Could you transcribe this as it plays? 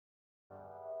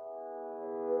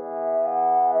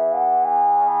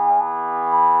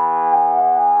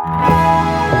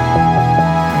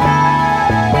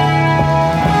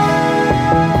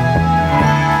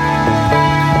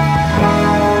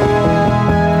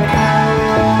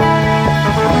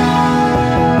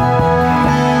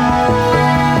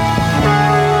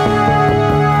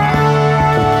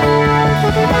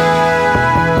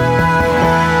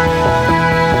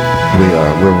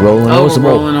we're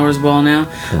rolling Oars Ball now.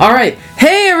 All right.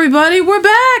 Hey, everybody. We're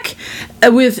back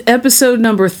with episode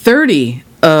number 30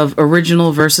 of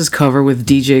Original versus Cover with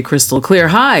DJ Crystal Clear.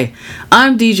 Hi,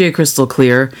 I'm DJ Crystal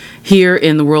Clear here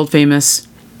in the world famous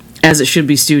As It Should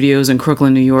Be Studios in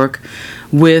Crooklyn, New York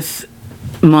with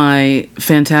my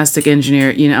fantastic engineer.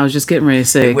 You know, I was just getting ready to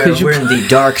say, we're in the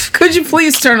dark. Could you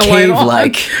please turn a light on?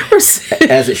 Like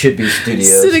As It Should Be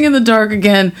Studios. Sitting in the dark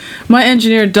again. My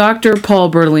engineer, Dr.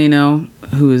 Paul Bertolino,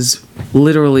 who is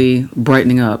literally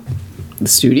brightening up the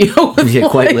studio. Yeah,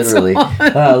 quite literally.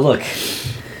 Look.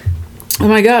 Oh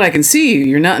my God, I can see you.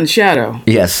 You're not in shadow.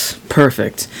 Yes.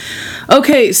 Perfect.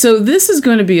 Okay, so this is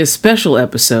going to be a special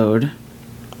episode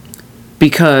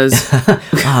because...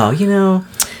 Oh, you know...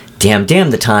 Damn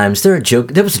the times. There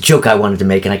was a joke I wanted to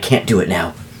make, and I can't do it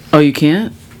now. Oh, you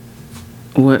can't?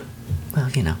 What? Well,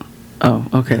 you know. Oh,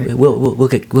 okay. We'll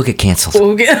get canceled.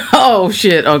 Oh,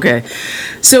 shit. Okay.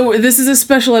 So this is a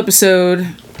special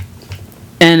episode,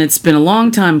 and it's been a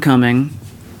long time coming,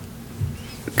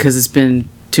 because it's been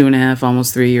 2.5,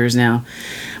 almost 3 years now,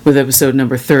 with episode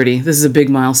number 30. This is a big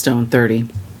milestone, 30.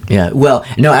 Yeah, well,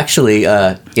 no, actually,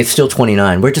 it's still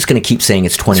 29. We're just going to keep saying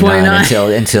it's 29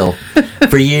 until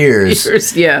for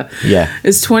years. Yeah.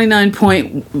 It's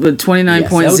 29.0.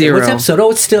 Yes. What's episode?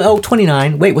 Oh, it's still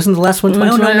 29. Wait, wasn't the last one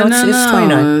 20? It's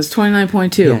 29. It's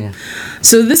 29.2. Yeah.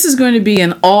 So this is going to be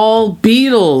an all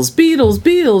Beatles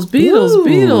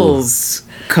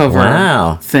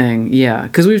cover thing. Yeah,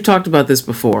 because we've talked about this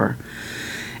before.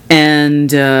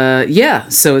 And,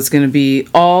 so it's going to be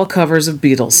all covers of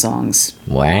Beatles songs.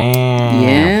 Wow.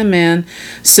 Yeah, man.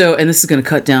 So, and this is going to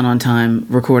cut down on time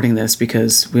recording this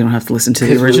because we don't have to listen to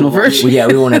the original version. Yeah,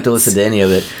 we won't have to listen to any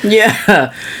of it.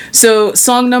 Yeah. So,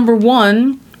 song number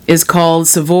 1 is called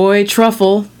Savoy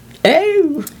Truffle.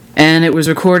 Oh. And it was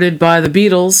recorded by the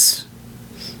Beatles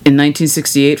in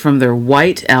 1968 from their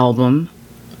White album,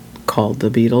 called the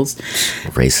Beatles.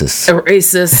 Racist.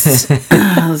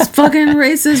 Fucking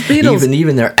racist Beatles.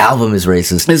 Even their album is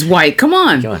racist. Is white. Come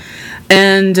on.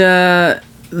 And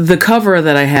the cover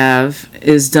that I have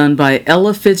is done by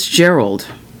Ella Fitzgerald.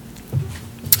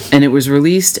 And it was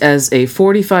released as a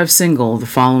 45 single the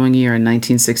following year in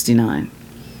 1969.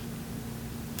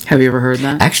 Have you ever heard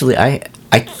that? Actually, I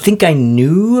think I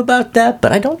knew about that,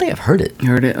 but I don't think I've heard it.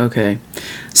 Heard it? Okay.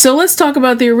 So let's talk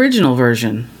about the original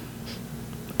version.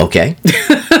 Okay.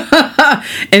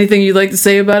 Anything you'd like to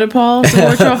say about it, Paul? Some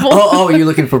more truffle? Oh, you're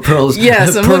looking for pearls?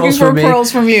 Yes, I'm looking for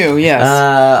pearls from you, yes.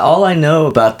 All I know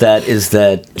about that is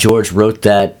that George wrote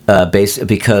that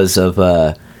because of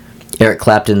Eric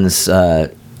Clapton's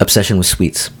obsession with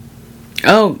sweets.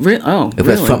 Oh, really? Oh,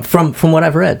 really? From what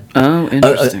I've read. Oh,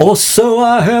 interesting. Also,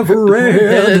 I have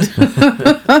read.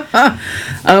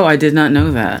 Oh, I did not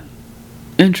know that.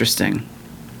 Interesting.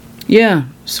 Yeah,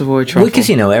 Savoy Truffle. Because,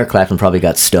 Eric Clapton probably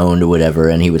got stoned or whatever,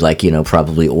 and he would,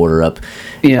 probably order up,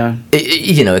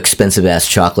 expensive-ass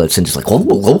chocolates and just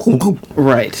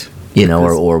right.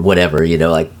 Or whatever,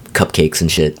 like cupcakes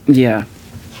and shit. Yeah.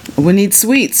 We need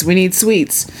sweets.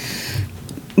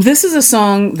 This is a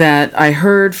song that I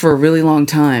heard for a really long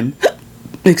time,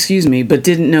 excuse me, but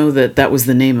didn't know that was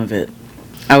the name of it.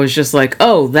 I was just like,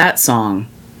 oh, that song.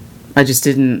 I just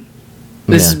didn't...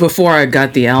 This is before I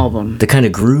got the album. The kind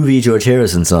of groovy George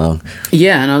Harrison song.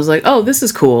 Yeah, and I was like, oh, this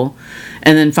is cool.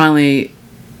 And then finally,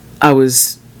 I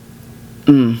was...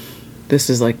 this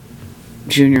is like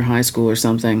junior high school or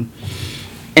something.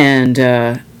 And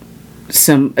it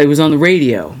was on the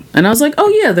radio. And I was like, oh,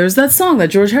 yeah, there's that song, that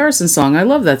George Harrison song. I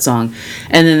love that song.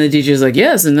 And then the DJ was like,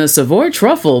 yes, and the Savoy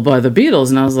Truffle by the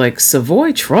Beatles. And I was like,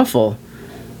 Savoy Truffle?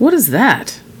 What is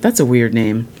that? That's a weird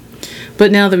name.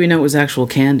 But now that we know it was actual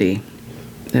candy...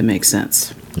 That makes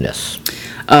sense. Yes.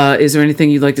 Is there anything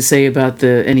you'd like to say about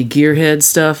any Gearhead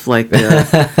stuff, like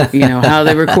how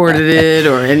they recorded it,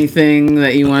 or anything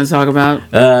that you want to talk about?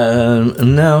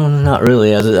 No, not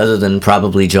really. Other than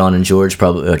probably John and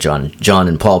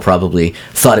Paul probably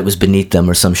thought it was beneath them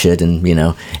or some shit, and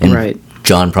right.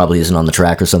 John probably isn't on the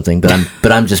track or something.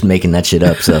 But I'm just making that shit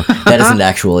up. So that isn't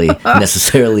actually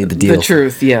necessarily the deal. The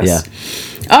truth, yes.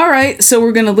 Yeah. All right, so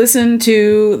we're gonna listen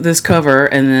to this cover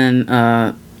and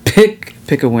then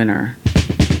pick a winner.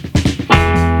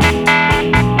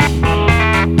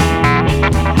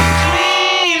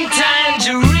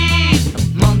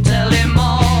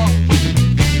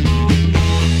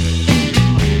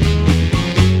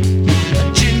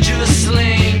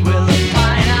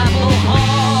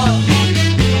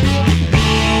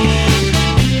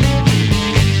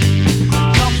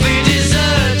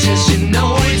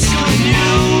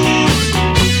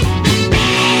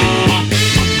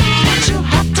 You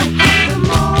have to have them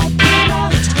all.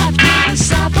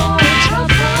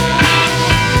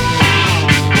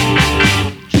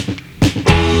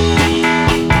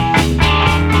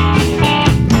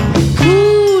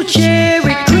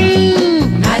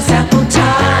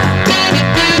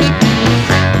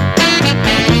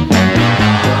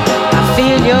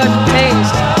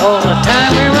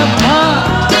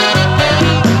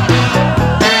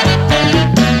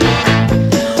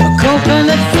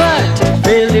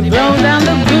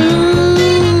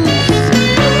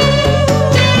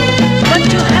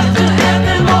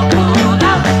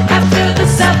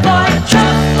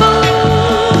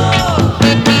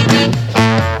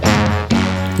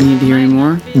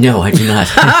 No, I do not.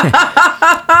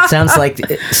 sounds like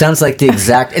the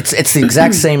exact. It's the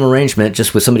exact same arrangement,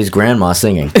 just with somebody's grandma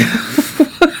singing.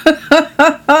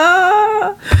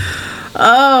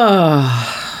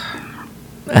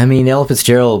 I mean, Ella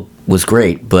Fitzgerald was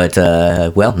great, but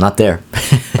well, not there.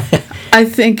 I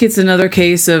think it's another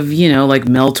case of, like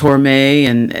Mel Torme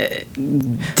and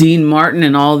Dean Martin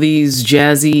and all these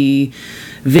jazzy,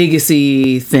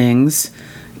 Vegas-y things,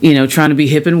 trying to be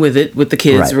hip and with it, with the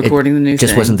kids recording the new thing.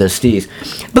 Just wasn't their steez.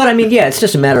 But, I mean, yeah, it's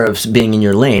just a matter of being in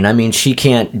your lane. I mean, she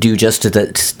can't do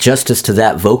justice to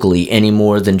that vocally any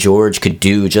more than George could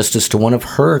do justice to one of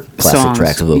her classic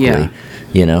tracks vocally,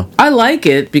 I like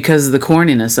it because of the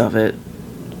corniness of it.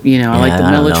 I like the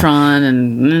Mellotron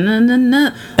and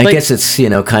I guess it's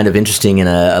kind of interesting in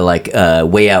a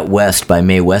Way Out West by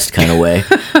Mae West kind of way.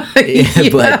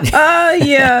 But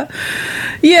yeah,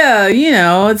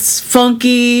 it's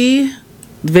funky,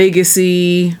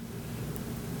 Vegas-y,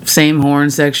 same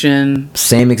horn section,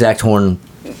 same exact horn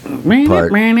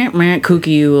part,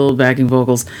 kooky little backing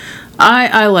vocals.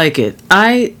 I like it.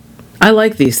 I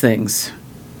like these things.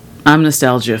 I'm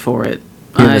nostalgia for it.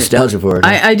 Nostalgia for it.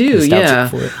 I do, yeah.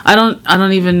 I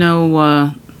don't even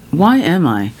know why am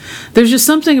I? There's just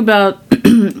something about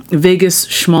Vegas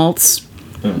schmaltz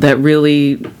that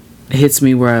really hits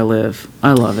me where I live.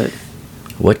 I love it.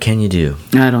 What can you do?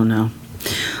 I don't know.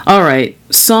 All right,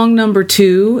 song number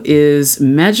 2 is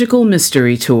Magical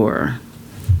Mystery Tour.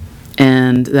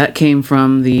 And that came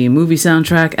from the movie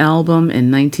soundtrack album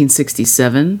in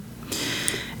 1967.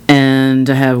 And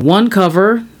I have one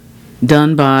cover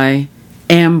done by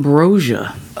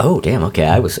Ambrosia. Oh, damn. Okay,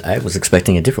 I was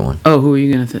expecting a different one. Oh, who are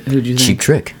you gonna? Who'd you think? Cheap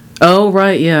Trick. Oh,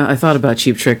 right. Yeah, I thought about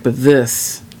Cheap Trick, but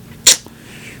this,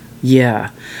 yeah.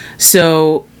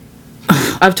 So,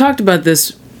 I've talked about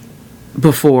this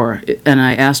before, and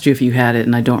I asked you if you had it,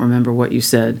 and I don't remember what you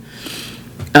said.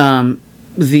 The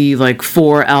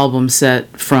 4-album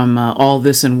set from All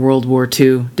This and World War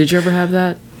II. Did you ever have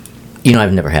that?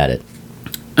 I've never had it.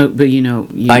 Oh, but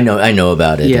I know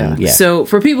about it. Yeah. So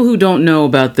for people who don't know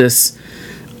about this,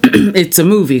 it's a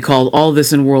movie called All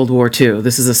This in World War II.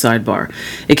 This is a sidebar.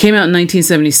 It came out in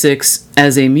 1976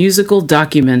 as a musical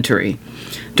documentary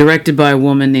directed by a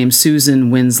woman named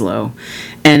Susan Winslow.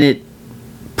 And it's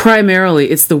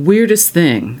the weirdest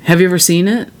thing. Have you ever seen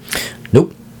it?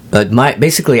 Nope.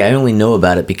 Basically, I only know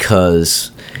about it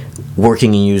because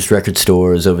working in used record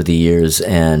stores over the years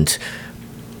and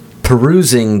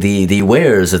perusing the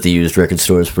wares at the used record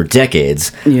stores for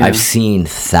decades, I've seen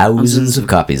thousands of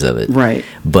copies of it. Right.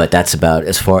 But that's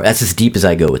as deep as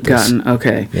I go with this.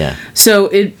 Okay. Yeah. So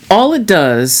all it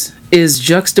does is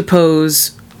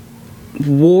juxtapose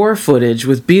war footage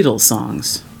with Beatles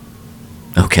songs.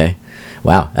 Okay.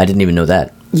 Wow, I didn't even know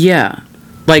that. Yeah.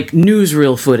 Like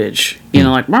newsreel footage,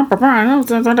 like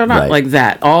like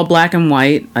that. All black and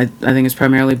white. I think it's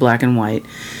primarily black and white.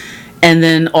 And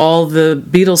then all the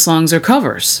Beatles songs are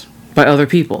covers by other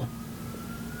people.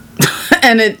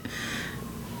 And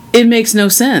it makes no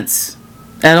sense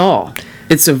at all.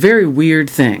 It's a very weird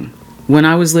thing. When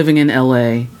I was living in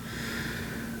LA,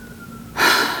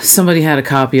 somebody had a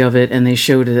copy of it and they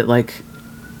showed it at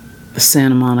the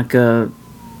Santa Monica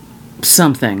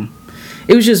something.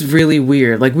 It was just really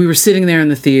weird. We were sitting there in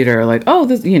the theater oh,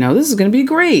 this is going to be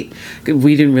great.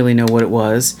 We didn't really know what it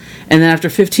was. And then after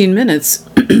 15 minutes,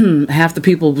 half the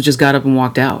people just got up and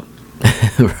walked out.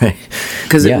 Right.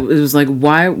 Because it was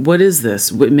why? What is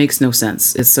this? It makes no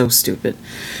sense. It's so stupid.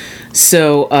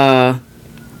 So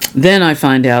then I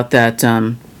find out that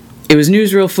it was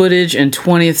newsreel footage and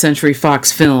 20th Century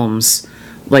Fox films,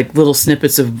 little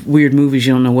snippets of weird movies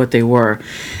you don't know what they were,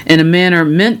 in a manner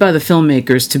meant by the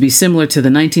filmmakers to be similar to the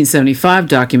 1975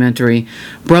 documentary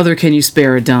Brother, Can You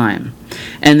Spare a Dime?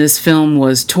 And this film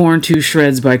was torn to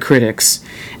shreds by critics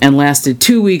and lasted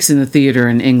 2 weeks in the theater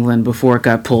in England before it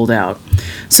got pulled out.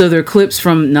 So there are clips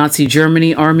from Nazi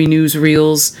Germany, army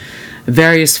newsreels,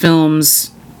 various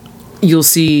films. You'll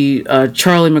see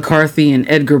Charlie McCarthy and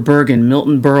Edgar Bergen,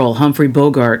 Milton Berle, Humphrey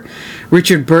Bogart,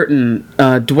 Richard Burton,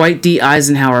 Dwight D.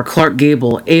 Eisenhower, Clark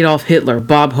Gable, Adolf Hitler,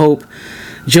 Bob Hope,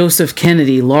 Joseph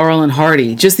Kennedy, Laurel and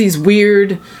Hardy. Just these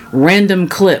weird, random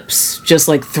clips, just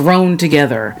thrown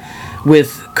together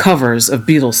with covers of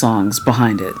Beatles songs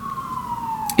behind it.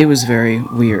 It was very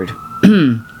weird.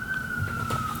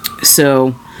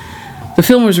 So, the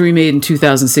film was remade in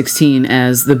 2016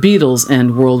 as The Beatles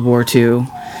and World War II.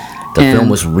 The film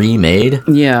was remade?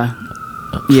 Yeah.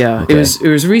 Yeah, Okay. it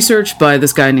was researched by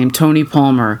this guy named Tony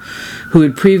Palmer, who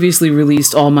had previously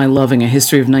released All My Loving, a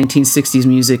history of 1960s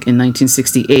music in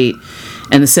 1968,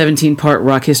 and the 17-part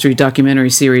rock history documentary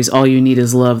series All You Need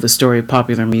Is Love, the story of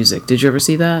popular music. Did you ever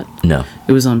see that? No.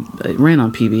 It ran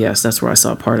on PBS. That's where I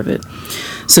saw part of it.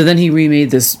 So then he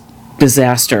remade this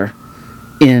disaster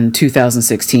in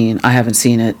 2016. I haven't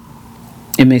seen it.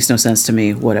 It makes no sense to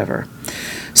me. Whatever.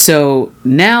 So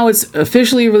now it's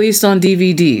officially released on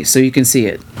DVD, so you can see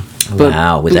it. But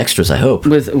wow, with extras, I hope.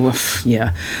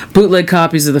 yeah, bootleg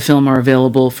copies of the film are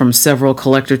available from several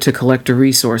collector-to-collector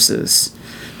resources,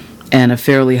 and a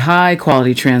fairly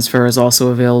high-quality transfer is also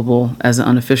available as an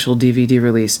unofficial DVD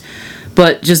release.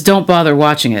 But just don't bother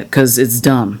watching it because it's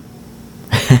dumb.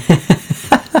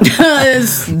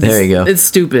 There you go. It's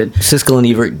stupid. Siskel and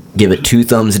Ebert give it 2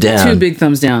 thumbs down. 2 big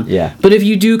thumbs down. Yeah. But if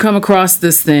you do come across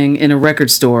this thing in a record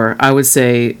store, I would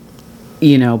say,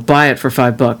 buy it for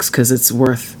 $5 because it's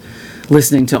worth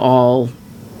listening to all.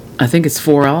 I think it's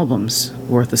 4 albums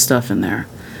worth of stuff in there,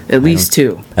 at least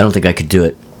 2. I don't think I could do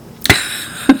it.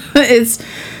 It's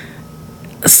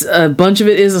a bunch of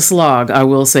it is a slog. I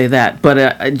will say that,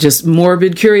 but just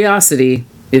morbid curiosity.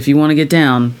 If you want to get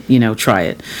down, try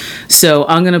it. So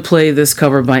I'm going to play this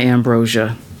cover by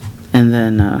Ambrosia, and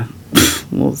then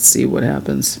we'll see what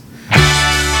happens.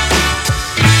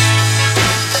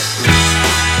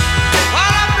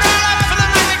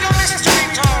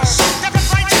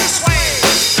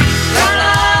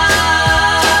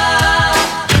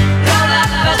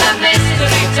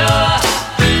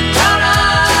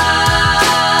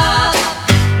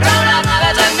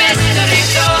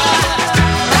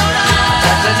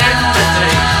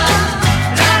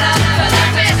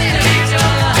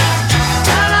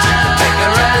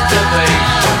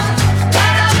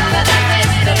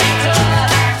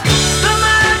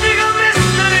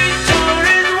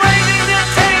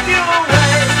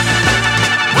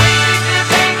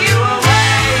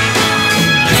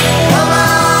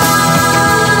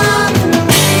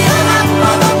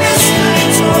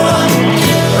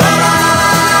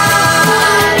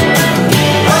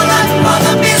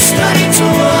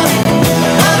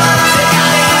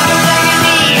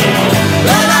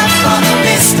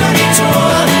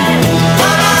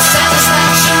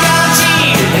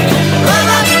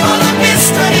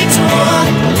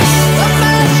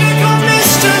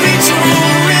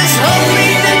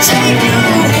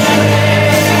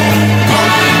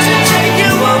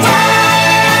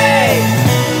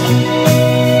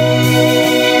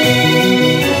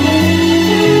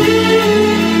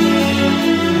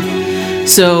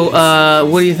 So,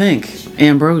 what do you think?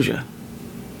 Ambrosia.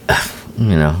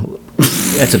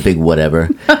 That's a big whatever.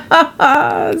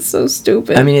 It's so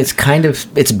stupid. I mean,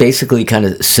 it's basically kind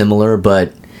of similar,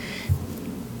 but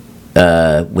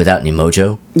without any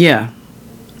mojo. Yeah.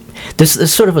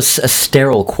 There's sort of a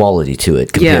sterile quality to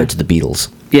it compared to the Beatles.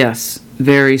 Yes.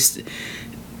 Very.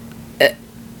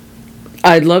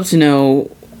 I'd love to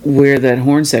know where that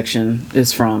horn section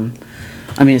is from.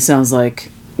 I mean, it sounds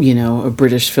like, a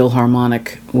British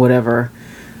Philharmonic, whatever,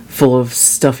 full of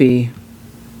stuffy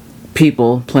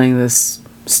people playing this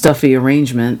stuffy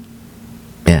arrangement.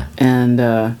 Yeah. And,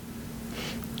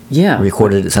 yeah.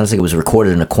 Recorded. It sounds like it was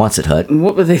recorded in a Quonset hut.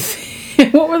 What were they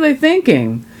what were they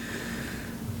thinking?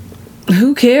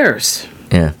 Who cares?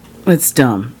 Yeah. It's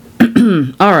dumb.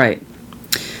 All right.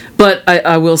 But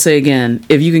I will say again,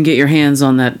 if you can get your hands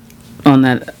on that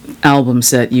album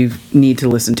set, you need to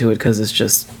listen to it because it's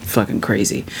just fucking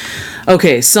crazy.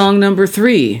 Okay, song number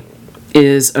 3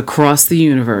 is Across the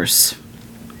Universe.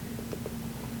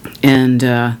 And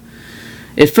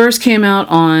it first came out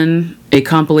on a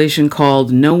compilation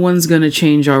called No One's Gonna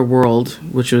Change Our World,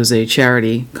 which was a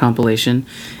charity compilation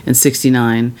in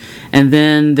 1969. And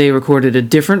then they recorded a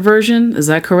different version, is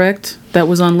that correct? That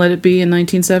was on Let It Be in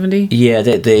 1970? Yeah,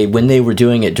 they when they were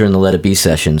doing it during the Let It Be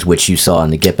sessions, which you saw in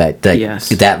the Get Back,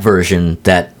 that version,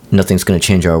 that Nothing's Gonna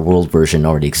Change Our World version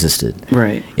already existed.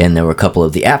 Right. And there were a couple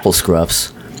of the Apple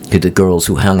Scruffs, the girls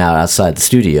who hung out outside the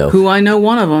studio. Who I know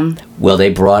one of them. Well, they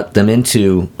brought them in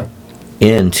to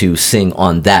sing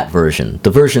on that version. The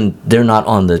version, they're not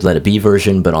on the Let It Be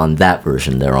version, but on that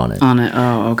version, they're on it. On it,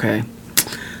 oh, okay.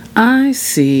 I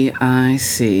see.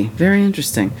 Very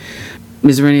interesting.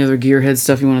 Is there any other Gearhead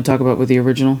stuff you want to talk about with the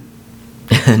original?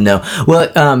 No.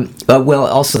 Well,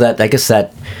 also that, I guess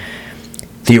that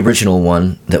the original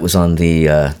one that was on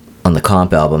the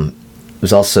comp album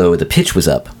was also, the pitch was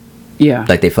up. Yeah.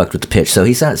 Like they fucked with the pitch. So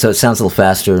it sounds a little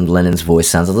faster, and Lennon's voice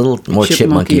sounds a little more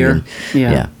chipmunky.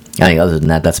 Yeah. I think other than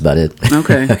that, that's about it.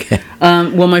 Okay. Okay.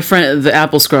 Well, my friend, the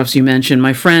Apple Scruffs you mentioned,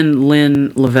 my friend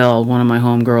Lynn Lavelle, one of my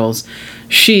homegirls,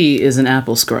 she is an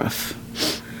Apple Scruff.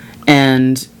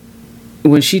 And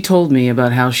when she told me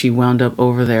about how she wound up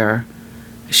over there,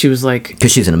 she was like...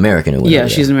 Because she's an American. Or yeah,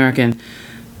 she's an American.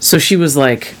 So she was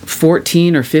like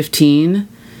 14 or 15,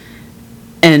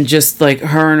 and just like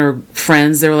her and her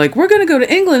friends, they were like, we're going to go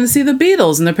to England and see the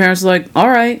Beatles. And their parents were like, all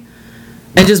right.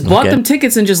 And just bought them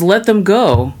tickets and just let them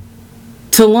go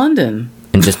to London.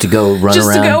 And just to go run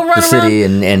around the city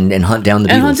and hunt down the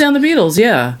Beatles. And hunt down the Beatles,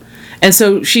 yeah. And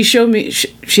so she showed me,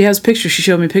 she has pictures, she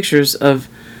showed me pictures of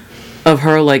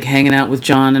her like hanging out with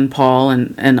John and Paul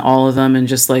and all of them, and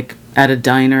just like at a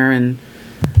diner, and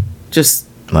just...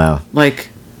 Wow. Like...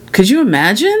 Could you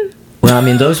imagine? Well, I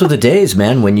mean, those were the days,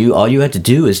 man, when all you had to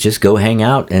do is just go hang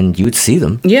out and you would see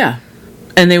them. Yeah.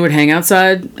 And they would hang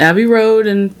outside Abbey Road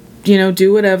and,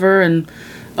 do whatever. And,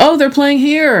 oh, they're playing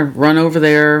here. Run over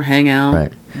there, hang out.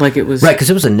 Right. Like it was... Right, because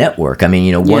it was a network. I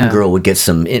mean, one girl would get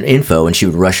some info and she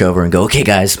would rush over and go, okay,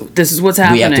 guys. This is what's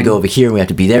happening. We have to go over here and we have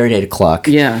to be there at 8 o'clock.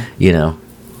 Yeah.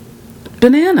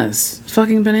 Bananas.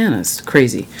 Fucking bananas.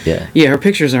 Crazy. Yeah. Yeah, her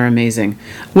pictures are amazing.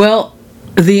 Well...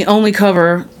 The only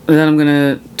cover that I'm going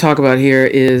to talk about here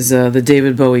is the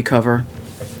David Bowie cover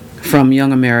from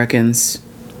Young Americans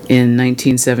in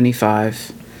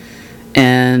 1975.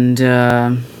 And,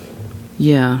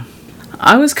 yeah.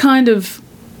 I was kind of...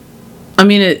 I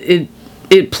mean,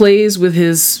 it plays with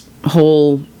his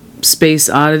whole Space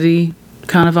Oddity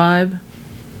kind of vibe.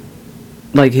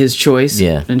 Like his choice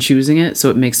in choosing it. So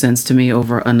it makes sense to me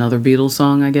over another Beatles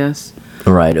song, I guess.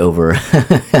 Right, over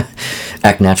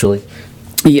Act Naturally.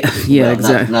 Yeah,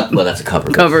 exactly. Well, that's a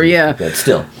cover. Cover, yeah. But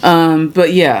still.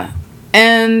 But yeah.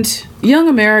 And Young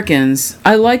Americans,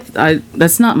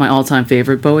 that's not my all-time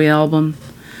favorite Bowie album.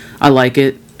 I like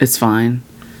it. It's fine.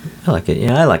 I like it.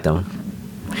 Yeah, I like that one.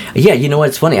 Yeah, you know what?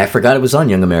 It's funny. I forgot it was on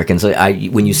Young Americans.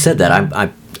 When you said that, I'm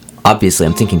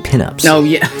thinking pinups. Oh,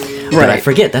 yeah. Right. But I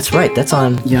forget. That's right. That's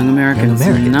on Young Americans.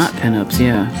 Not pinups,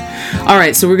 yeah. All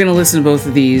right, so we're going to listen to both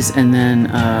of these and then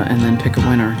pick a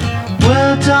winner.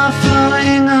 Words are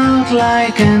flowing out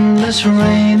like endless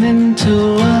rain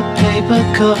into a paper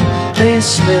cup. They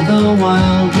slither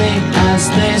wildly as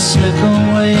they slip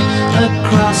away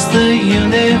across the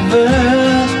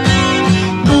universe.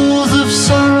 Pools of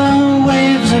sorrow,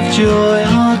 waves of joy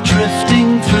are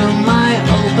drifting through my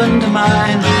opened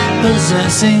mind,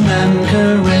 possessing and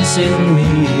caressing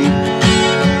me.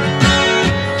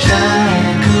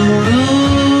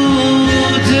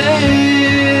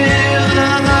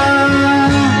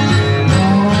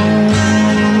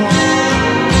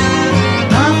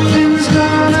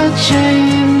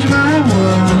 Change my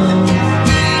world.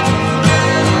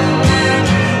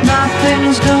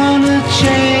 Nothing's gonna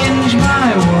change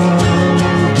my world.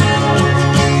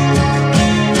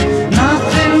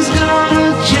 Nothing's gonna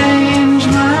change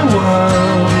my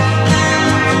world.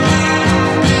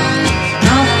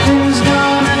 Nothing's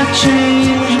gonna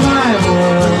change my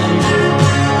world.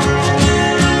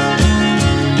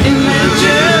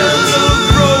 Images of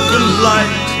broken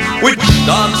light which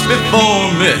dance before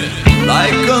me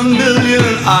like a million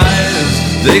eyes.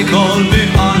 They call me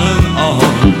on and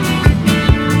on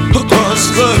across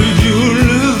the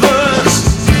universe.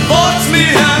 Thoughts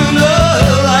meander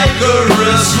like a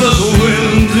restless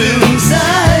wind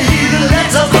inside a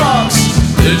letterbox.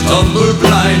 They tumble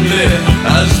blindly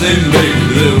as they make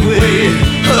their way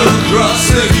across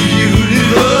the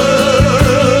universe.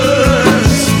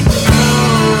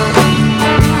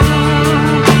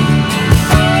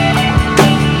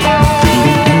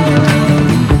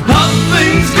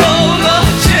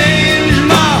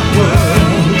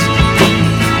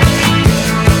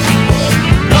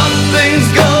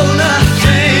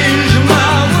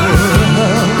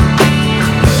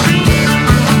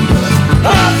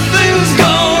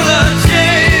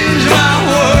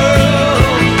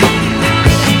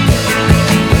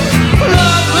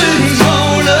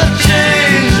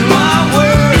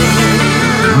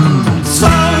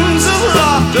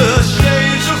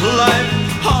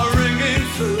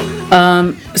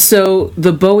 So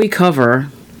the Bowie cover,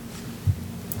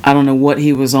 I don't know what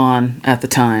he was on at the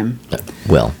time.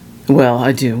 Well,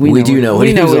 I do. We do know what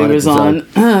he was on.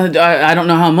 I don't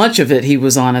know how much of it he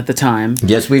was on at the time.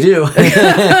 Yes, we do.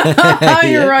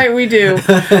 You're right, we do.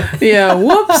 Yeah,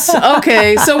 whoops.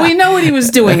 Okay, so we know what he was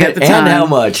doing at the time.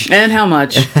 And how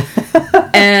much.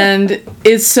 And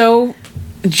it's so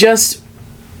just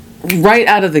right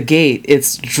out of the gate,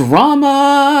 it's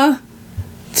drama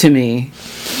to me.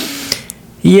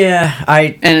 Yeah,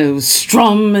 and it was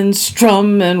strum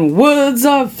and words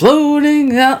are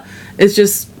floating out. It's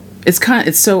just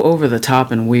it's so over the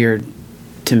top and weird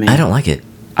to me. I don't like it.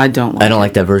 I don't like I don't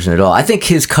like that version at all. I think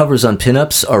his covers on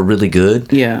pinups are really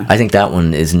good. Yeah. I think that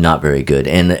one is not very good,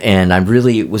 and I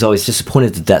really was always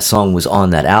disappointed that that song was on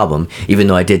that album, even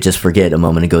though I did just forget a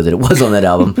moment ago that it was on that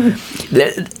album.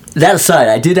 That aside,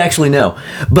 I did actually know,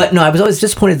 but no, I was always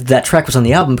disappointed that that track was on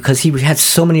the album because he had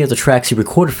so many other tracks he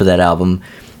recorded for that album.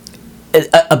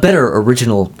 A better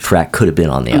original track could have been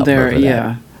on the album. There, over that.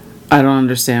 yeah. I don't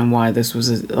understand why this was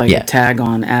a tag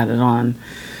on added on.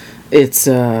 It's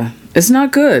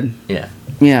not good. Yeah.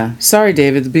 Yeah. Sorry,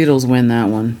 David. The Beatles win that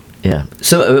one. Yeah.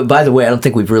 So, by the way, I don't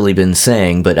think we've really been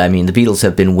saying, but I mean, the Beatles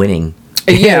have been winning.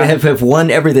 Yeah. have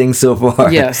won everything so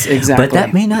far. Yes, exactly. But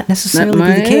that may not necessarily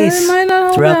be the case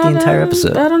throughout the entire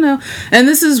episode. I don't know. And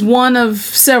this is one of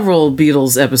several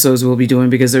Beatles episodes we'll be doing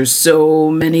because there's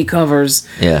so many covers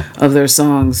of their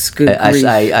songs. Good grief.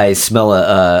 I smell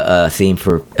a theme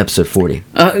for episode 40.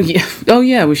 Yeah. Oh,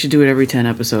 yeah. We should do it every 10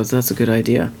 episodes. That's a good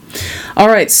idea. All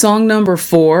right. Song number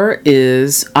 4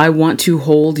 is I Want to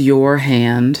Hold Your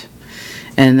Hand.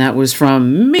 And that was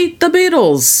from Meet the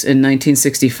Beatles in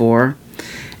 1964.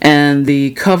 And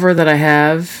the cover that I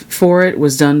have for it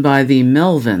was done by the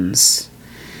Melvins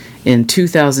in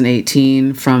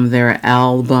 2018 from their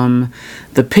album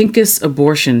The Pinkest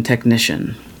Abortion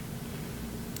Technician.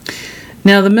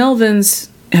 Now, the Melvins,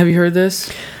 have you heard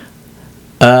this?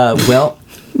 Well,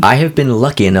 I have been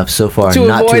lucky enough so far To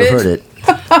not to avoid have heard it.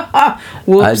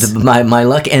 Whoops. My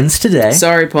luck ends today.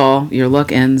 Sorry, Paul. Your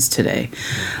luck ends today.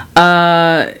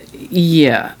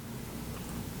 Yeah.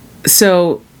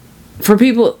 So, for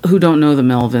people who don't know the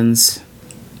Melvins...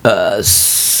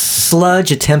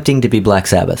 Sludge attempting to be Black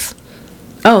Sabbath.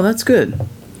 Oh, that's good.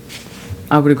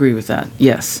 I would agree with that.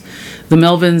 Yes. The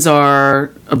Melvins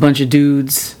are a bunch of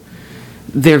dudes.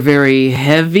 They're very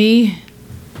heavy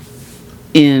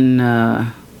in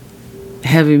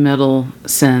heavy metal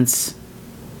sense.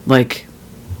 Like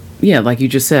you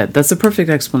just said. That's a perfect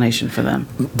explanation for them.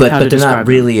 But they're not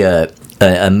really a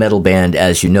metal band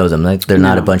as you know them. Like, they're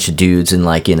not a bunch of dudes in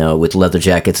with leather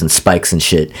jackets and spikes and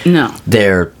shit. No.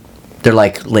 They're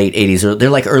like late 80s or they're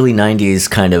like early 90s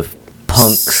kind of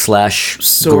punk /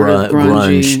 sort of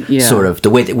grungy, yeah. Sort of the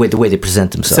way they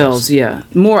present themselves. Yeah.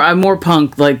 More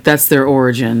punk, like that's their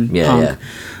origin. Yeah,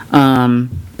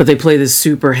 punk. But they play this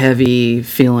super heavy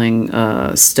feeling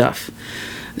stuff.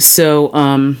 So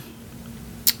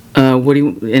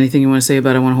anything you want to say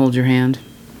about I Want to Hold Your Hand?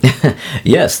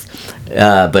 Yes,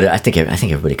 but I think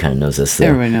everybody kind of knows this.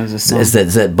 Everybody knows this song. Is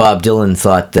that Bob Dylan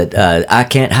thought that I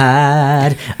can't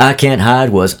hide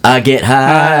was I get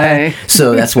high.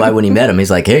 So that's why when he met him, he's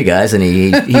like, "Hey guys," and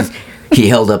he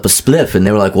held up a spliff, and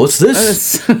they were like, "What's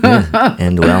this?" Yeah.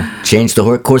 And changed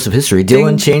the course of history.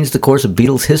 Dylan changed the course of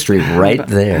Beatles history right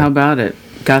there. How about it?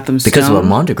 Got them stoned. Because of a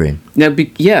Mondegreen.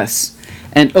 Yes.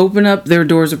 And open up their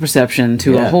doors of perception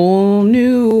to a whole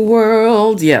new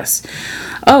world. Yes.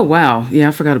 Oh, wow. Yeah,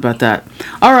 I forgot about that.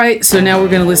 All right, so now we're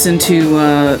going to listen to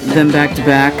them back to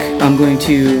back. I'm going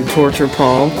to torture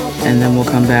Paul, and then we'll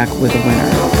come back with a winner.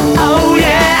 Oh,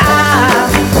 yeah, I'll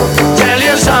tell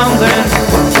you something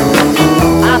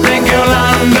I think you'll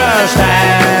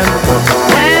understand.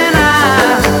 When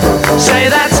I say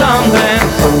that something,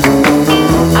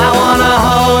 I want to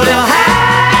hold your hand.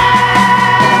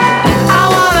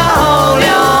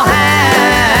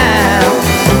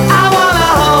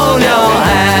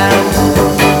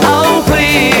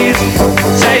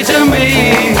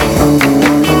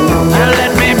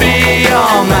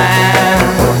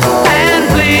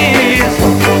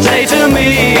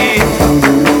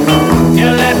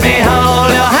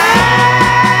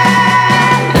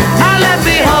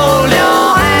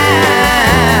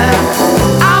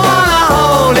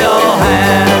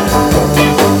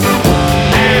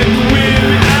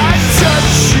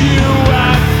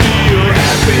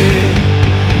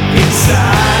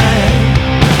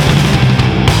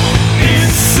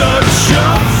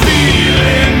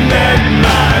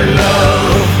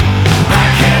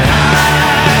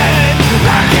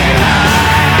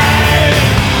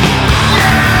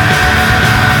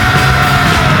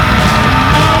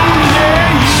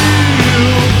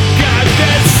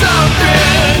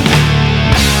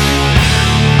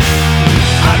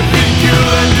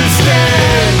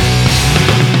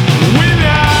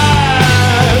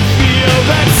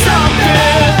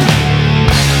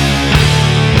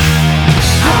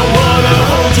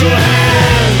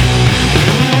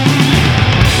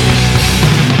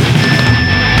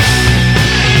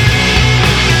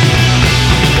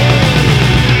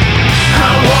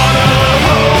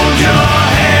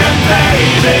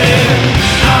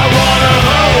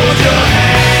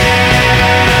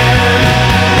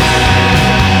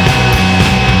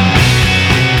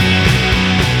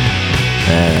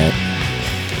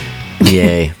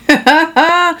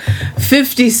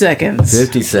 50 seconds.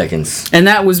 50 seconds. And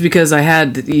that was because you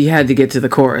had to get to the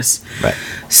chorus. Right.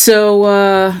 So,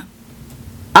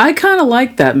 I kind of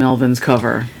like that Melvins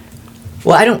cover.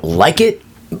 Well, I don't like it.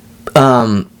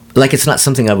 Like, it's not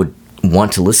something I would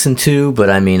want to listen to,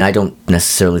 but I mean, I don't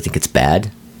necessarily think it's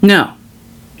bad. No.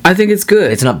 I think it's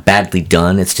good. It's not badly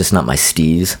done. It's just not my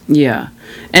steez. Yeah.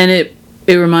 And it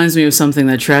reminds me of something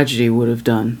that Tragedy would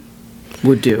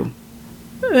do.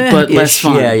 But less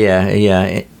fun.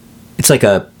 Yeah. It's like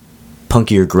a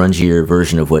punkier, grungier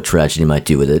version of what Tragedy might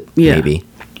do with it, Yeah, maybe.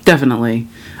 Definitely.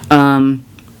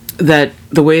 That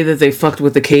the way that they fucked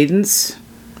with the cadence.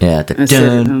 Yeah, the Instead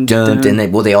dun, of dun, dun.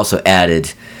 and they also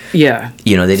added, Yeah.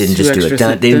 you know, they didn't Two just do a extra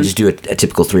dun, they didn't just do a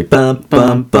typical 3 bum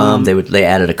bum bum. They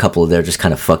added a couple there, just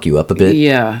kind of fuck you up a bit.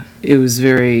 Yeah. It was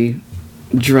very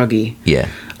druggy. Yeah.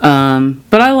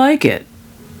 But I like it.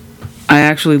 I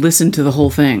actually listened to the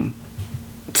whole thing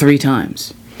 3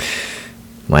 times.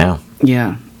 Wow.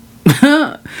 Yeah.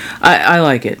 I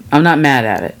like it. I'm not mad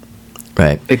at it.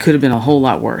 Right. It could have been a whole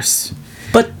lot worse.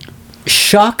 But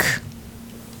shock.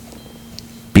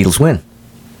 Beatles win.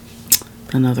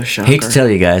 Another shocker. Hate to tell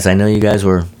you guys. I know you guys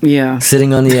were Yeah.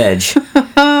 sitting on the edge.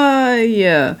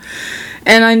 Yeah.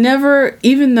 And I never,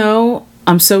 even though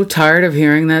I'm so tired of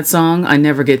hearing that song, I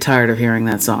never get tired of hearing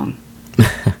that song.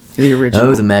 The original.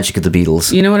 Oh, the magic of the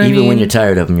Beatles. You know what I mean? Even when you're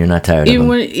tired of them, you're not tired of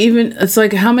them. Even it's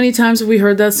like, how many times have we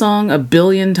heard that song? 1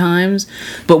 billion times.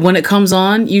 But when it comes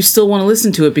on, you still want to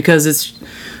listen to it because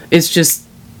it's just,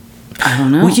 I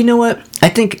don't know. Well, you know what? I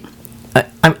think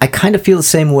I kind of feel the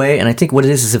same way, and I think what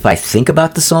it is if I think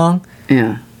about the song,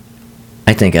 Yeah.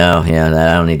 I think, oh yeah,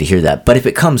 I don't need to hear that. But if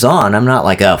it comes on, I'm not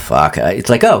like, oh fuck. It's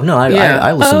like, oh no,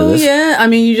 I listen to this. Oh yeah. I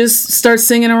mean, you just start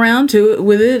singing around to it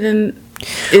with it, and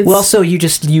it's, Well, so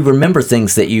you remember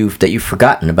things that you've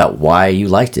forgotten about why you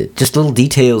liked it. Just little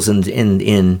details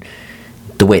in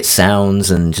the way it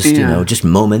sounds, and just just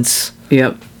moments.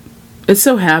 Yep. It's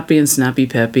so happy and snappy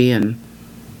peppy, and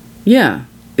yeah,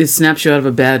 it snaps you out of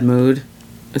a bad mood.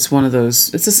 It's one of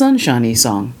those. It's a sunshiny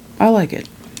song. I like it.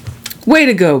 Way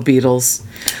to go, Beatles.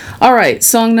 All right,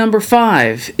 song number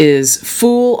 5 is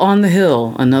Fool on the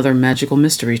Hill, another Magical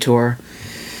Mystery Tour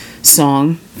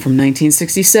song from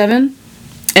 1967.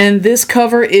 And this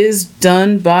cover is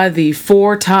done by the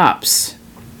Four Tops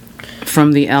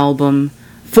from the album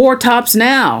Four Tops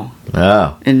Now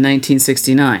Oh. in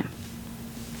 1969.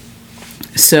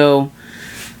 So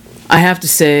I have to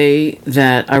say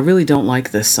that I really don't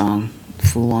like this song,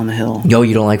 Fool on the Hill. No,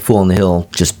 you don't like Fool on the Hill,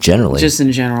 just generally. Just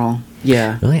in general,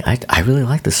 yeah. Really, I really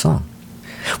like this song.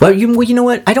 Well, you know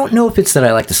what? I don't know if it's that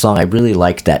I like the song. I really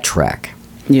like that track.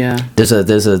 Yeah. There's a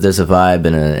vibe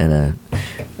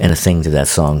and a thing to that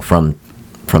song from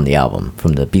the album,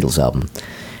 from the Beatles album,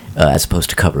 as opposed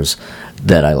to covers,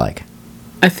 that I like.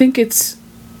 I think it's,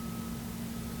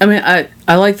 I mean,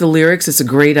 I like the lyrics. It's a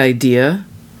great idea,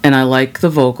 and I like the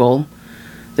vocal.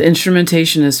 The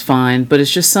instrumentation is fine, but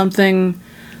it's just something,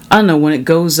 I don't know, when it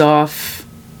goes off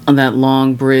on that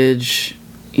long bridge,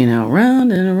 you know,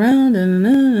 round and around and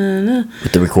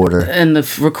With the recorder. and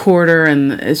the recorder,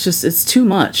 and it's too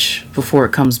much before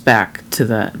it comes back to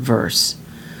that verse.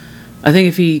 I think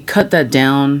if he cut that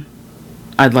down,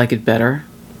 I'd like it better.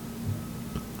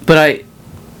 But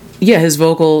his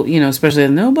vocal, you know, especially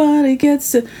nobody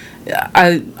gets to,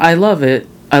 I love it.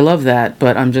 I love that,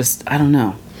 but I don't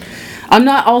know. I'm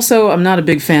not a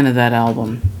big fan of that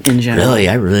album in general. Really,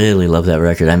 I really love that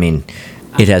record. I mean,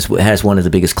 it has one of the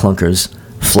biggest clunkers,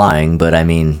 Flying, but I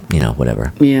mean, you know,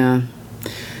 whatever. Yeah.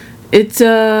 It,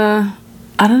 I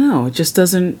don't know. It just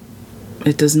doesn't,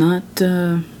 it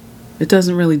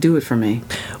doesn't really do it for me.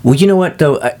 Well, you know what,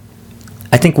 though?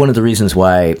 I think one of the reasons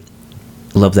why I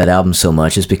love that album so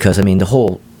much is because, I mean,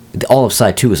 all of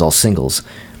side 2 is all singles.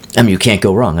 I mean, you can't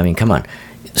go wrong. I mean, come on.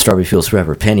 Strawberry Fields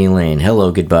Forever, Penny Lane, Hello,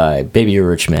 Goodbye, Baby You're a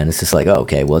Rich Man. It's just like, oh,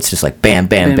 okay, well, it's just like bam,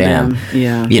 bam, bam.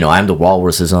 Yeah. You know, I'm the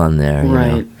Walrus is on there.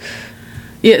 Right. You know?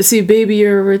 Yeah, see, Baby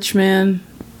You're a Rich Man.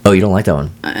 Oh, you don't like that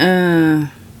one?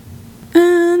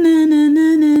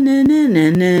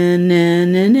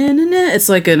 It's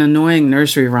like an annoying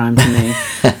nursery rhyme to me.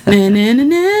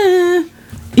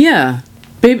 Yeah.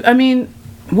 Babe, I mean,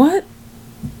 what?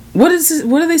 What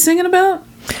are they singing about?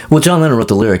 Well, John Lennon wrote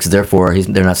the lyrics, therefore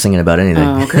they're not singing about anything.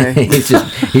 Oh, okay. he's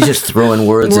just throwing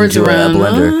words into around, a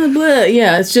blender.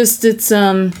 Yeah, it's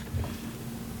I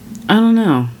don't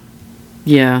know.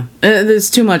 Yeah,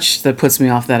 there's too much that puts me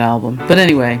off that album. But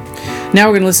anyway, now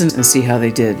we're gonna listen and see how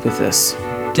they did with this.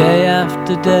 Day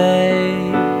after day,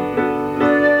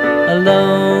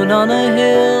 alone on a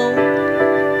hill,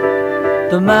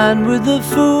 the man with the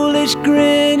foolish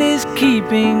grin is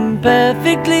keeping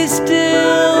perfectly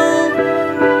still.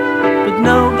 But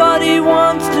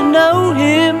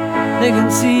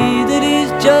can see that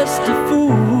he's just a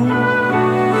fool,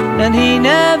 and he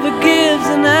never gives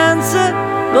an answer.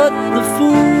 But the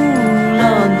fool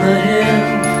on the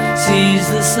hill sees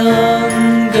the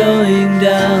sun going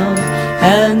down,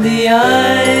 and the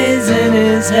eyes in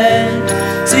his head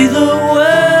see the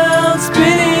world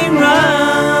spinning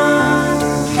round.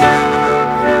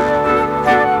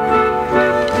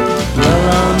 Well,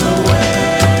 on the way,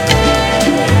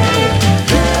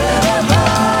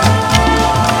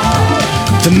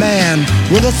 the man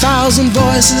with 1,000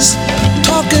 voices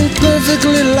talking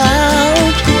perfectly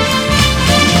loud.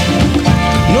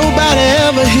 Nobody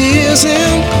ever hears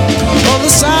him or the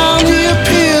sound he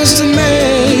appears to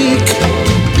make,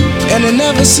 and he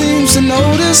never seems to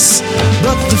notice.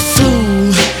 But the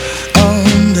fool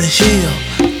on the hill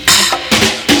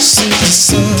sees the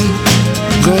sun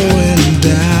going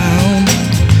down,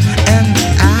 and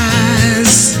the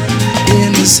eyes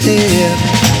in his head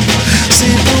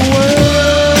see the world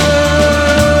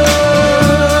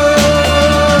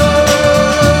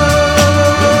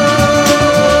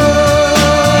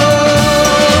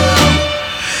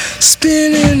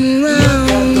spinning round.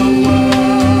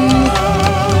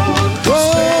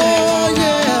 Oh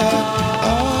yeah.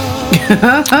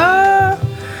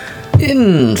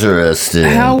 Interesting.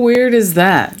 How weird is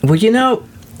that? Well, you know,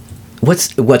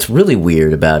 what's really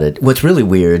weird about it? What's really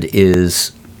weird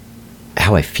is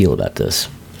how I feel about this.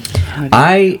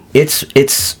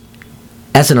 It's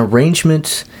as an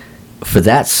arrangement for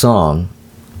that song,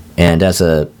 and as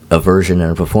a version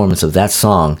and a performance of that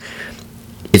song,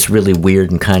 it's really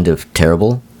weird and kind of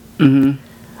terrible. Mm-hmm.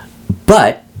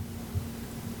 But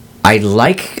I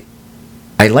like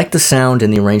the sound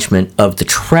and the arrangement of the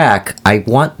track. I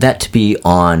want that to be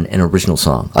on an original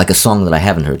song, like a song that I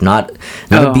haven't heard, not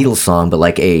a Beatles song, but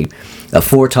like a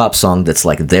Four Top song that's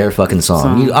like their fucking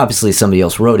song. Obviously, somebody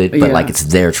else wrote it, but like it's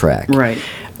their track. Right.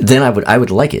 Then I would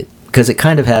like it because it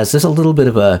kind of has. There's a little bit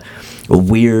of a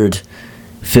weird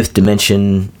Fifth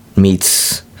Dimension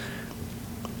meets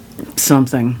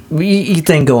something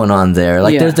thing going on there.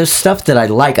 Like there's stuff that I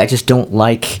like. I just don't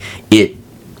like it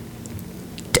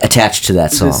attached to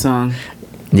that song. The song.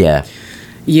 Yeah.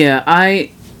 Yeah,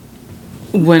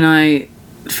 when I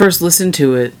first listened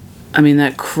to it, I mean,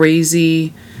 that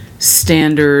crazy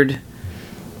standard,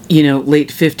 late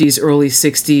 50s, early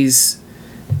 60s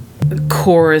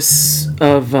chorus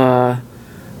of,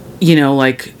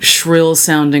 like shrill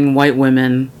sounding white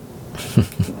women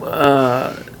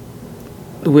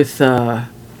with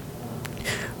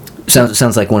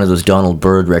sounds like one of those Donald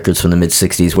Byrd records from the mid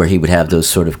 60s where he would have those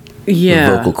sort of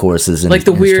vocal choruses like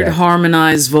the weird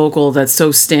harmonized vocal that's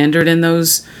so standard in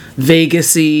those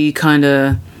Vegas-y kind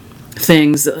of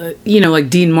things. Like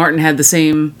Dean Martin had the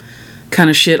same kind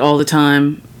of shit all the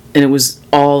time, and it was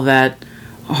all that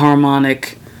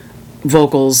harmonic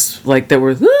vocals like that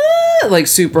were like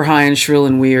super high and shrill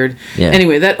and weird.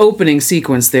 Anyway, that opening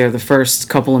sequence there, the first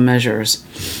couple of measures,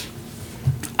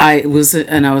 I was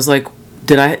like,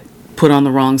 did I put on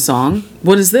the wrong song?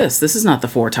 What is this? This is not the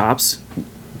Four Tops.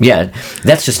 Yeah,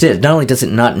 that's just it. Not only does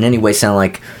it not in any way sound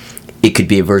like it could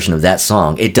be a version of that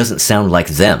song, it doesn't sound like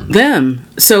them.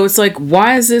 So it's like,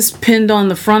 why is this pinned on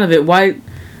the front of it? Why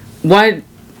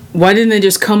didn't they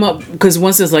just come up? Because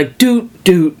once it's like do,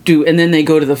 and then they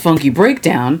go to the funky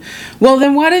breakdown. Well,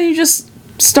 then why didn't you just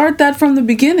start that from the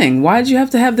beginning? Why did you have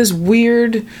to have this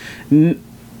weird? Well,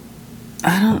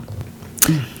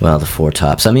 the Four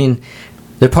Tops. I mean,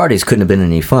 their parties couldn't have been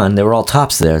any fun. They were all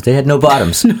tops there. They had no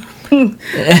bottoms. Zing!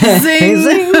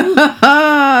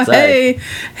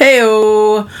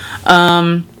 Hey-o.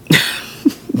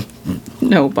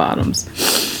 No bottoms.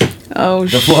 Oh,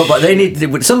 shit.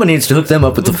 Somebody needs to hook them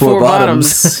up with the four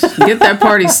bottoms. Get that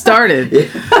party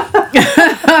started.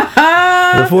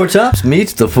 The Four Tops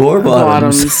meets the Four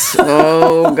Bottoms.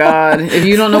 Oh, God. If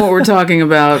you don't know what we're talking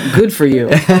about, good for you.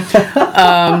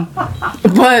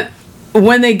 But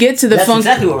when they get to the That's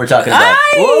exactly what we're talking about.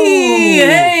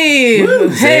 Hey!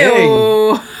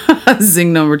 Hey-o.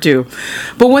 Zing number 2.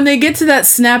 But when they get to that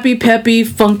snappy, peppy,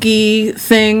 funky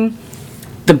thing,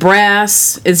 the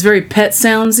brass is very Pet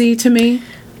Soundsy to me.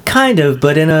 Kind of,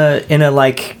 but in a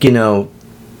like,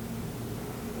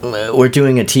 we're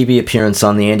doing a TV appearance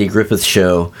on the Andy Griffith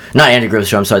show. Not Andy Griffith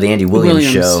show, I'm sorry, the Andy Williams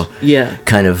show. Yeah.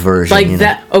 Kind of version. Like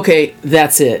that, okay,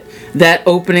 that's it. That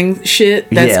opening shit,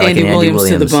 that's like Andy Williams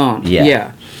to the bone.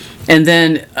 Yeah. And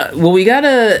then,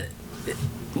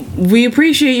 we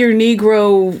appreciate your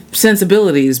Negro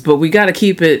sensibilities, but we got to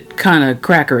keep it kind of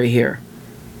crackery here.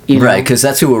 Right, because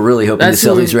that's who we're really hoping to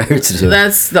sell these records to.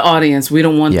 That's the audience. We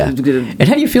don't want them to... And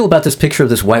how do you feel about this picture of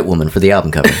this white woman for the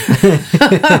album cover?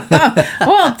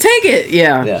 Well, take it,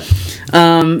 yeah.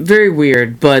 Very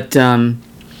weird, but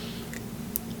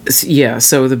yeah,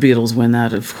 so the Beatles win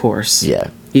that, of course. Yeah.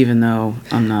 Even though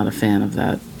I'm not a fan of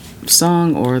that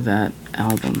song or that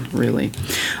album, really.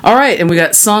 All right, and we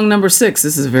got song number 6.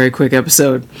 This is a very quick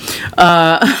episode.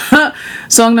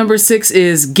 Song number 6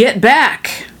 is Get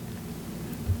Back,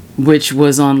 which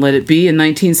was on Let It Be in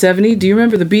 1970. Do you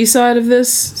remember the B-side of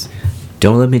this?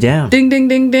 Don't Let Me Down. Ding, ding,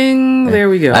 ding, ding. There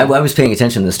we go. I was paying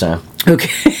attention this time.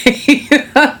 Okay.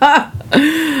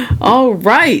 All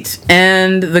right.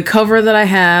 And the cover that I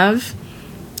have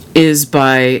is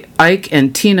by Ike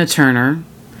and Tina Turner.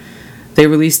 They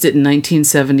released it in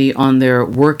 1970 on their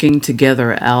Working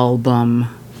Together album.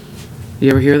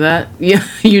 You ever hear that? Yeah,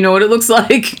 you know what it looks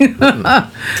like. Yeah,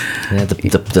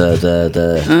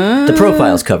 the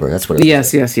profiles cover. That's what it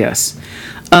Yes, yes, yes.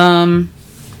 Now,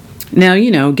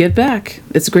 Get Back.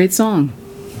 It's a great song.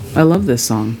 I love this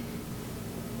song.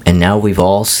 And now we've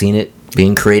all seen it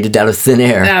being created out of thin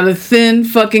air. Out of thin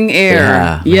fucking air.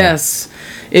 Yeah, yes.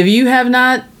 If you have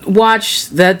not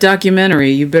watched that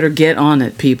documentary, you better get on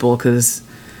it, people, because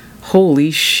holy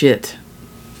shit.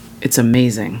 It's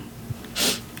amazing.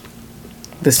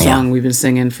 This song we've been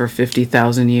singing for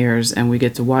 50,000 years, and we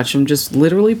get to watch them just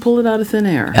literally pull it out of thin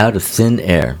air. Out of thin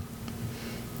air.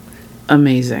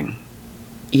 Amazing.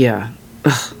 Yeah.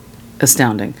 Ugh.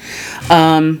 Astounding.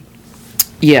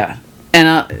 Yeah.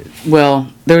 And,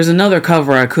 there was another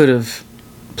cover I could have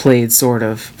played, sort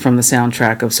of, from the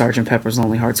soundtrack of Sgt. Pepper's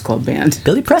Lonely Hearts Club Band.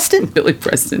 Billy Preston? Billy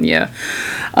Preston, yeah.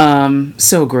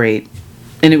 So great.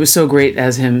 And it was so great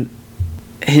as him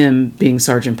being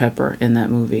Sgt. Pepper in that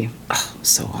movie. Oh,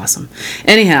 so awesome.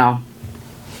 Anyhow,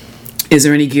 is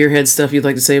there any Gearhead stuff you'd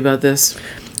like to say about this?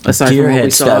 Aside from what we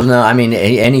saw? Stuff? No, I mean,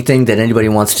 anything that anybody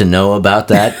wants to know about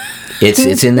that,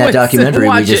 it's in that documentary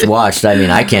we just watched. I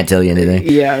mean, I can't tell you anything.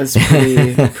 Yeah, it's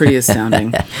pretty astounding.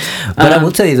 But I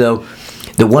will tell you, though,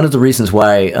 that one of the reasons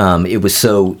why it was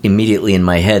so immediately in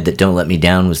my head that Don't Let Me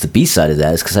Down was the B-side of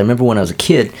that is because I remember when I was a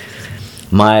kid,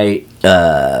 the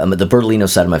Bertolino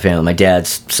side of my family, my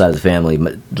dad's side of the family,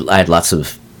 I had lots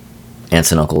of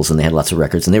aunts and uncles, and they had lots of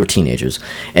records, and they were teenagers.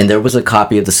 And there was a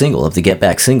copy of the Get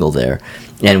Back single there,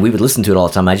 and we would listen to it all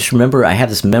the time. I just remember I have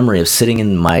this memory of sitting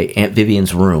in my Aunt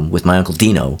Vivian's room with my Uncle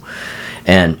Dino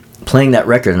and playing that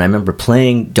record, and I remember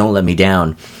playing Don't Let Me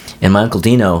Down, and my Uncle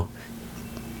Dino,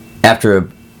 after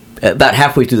about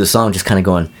halfway through the song, just kind of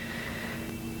going,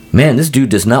 man, this dude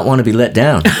does not want to be let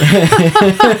down.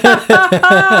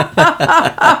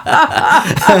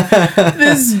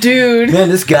 This dude. Man,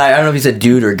 this guy, I don't know if he said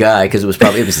dude or guy, because it was the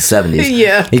 70s.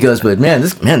 Yeah. He goes, but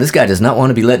this guy does not want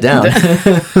to be let down.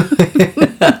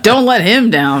 Don't let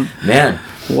him down. Man.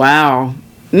 Wow.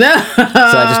 No. So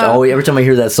I just always, every time I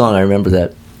hear that song, I remember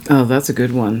that. Oh, that's a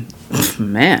good one.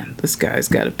 Man, this guy's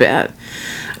got it bad.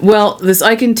 Well, this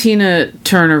Ike and Tina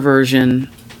Turner version,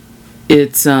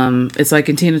 it's Ike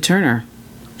and Tina Turner.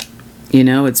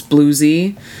 It's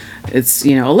bluesy. It's,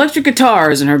 electric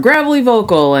guitars and her gravelly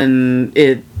vocal, and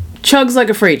it chugs like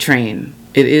a freight train.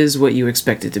 It is what you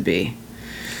expect it to be.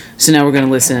 So now we're going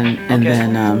to listen and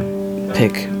then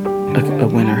pick a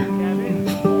winner.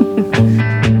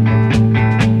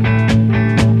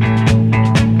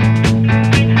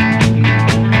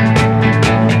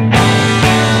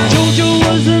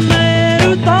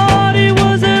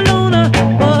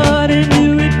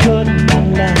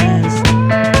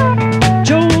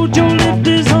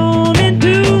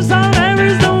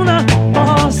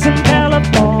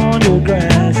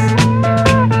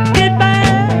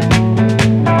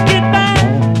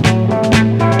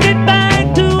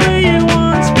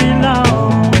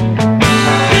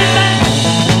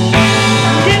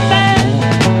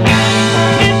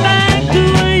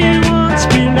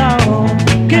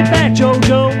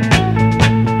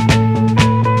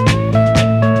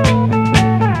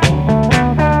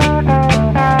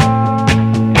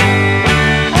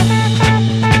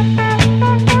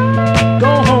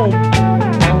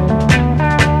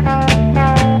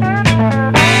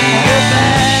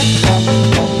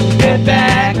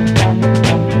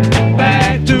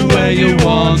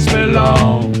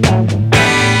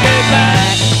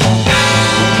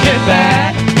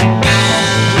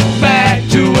 Back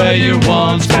to where you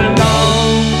once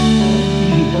belonged.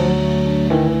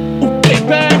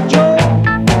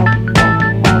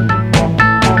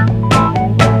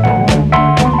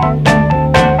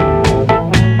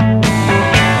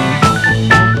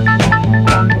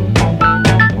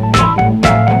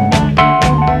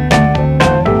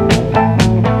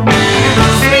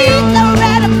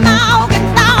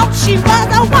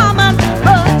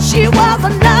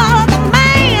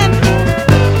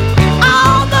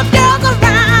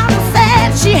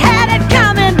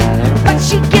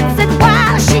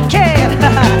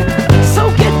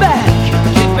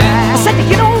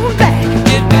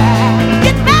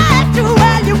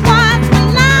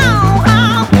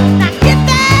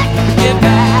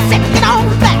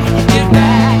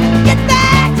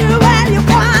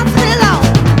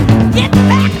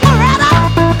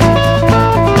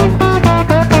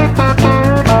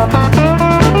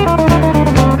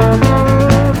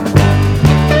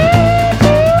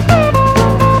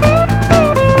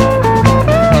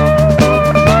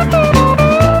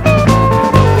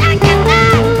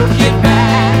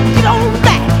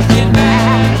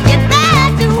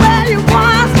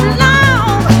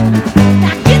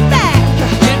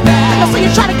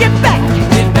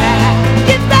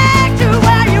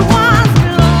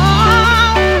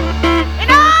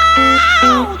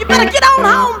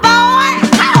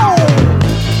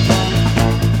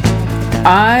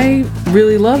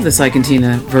 love this Ike and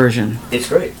Tina version. It's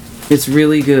great. It's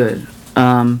really good.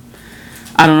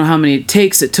 I don't know how many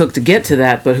takes it took to get to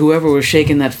that, but whoever was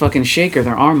shaking that fucking shaker,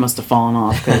 their arm must have fallen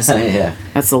off, because Yeah.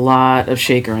 that's a lot of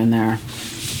shaker in there.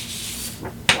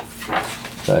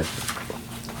 Sorry.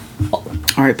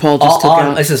 All right, Paul just took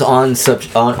out. This is on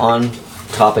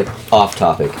topic, off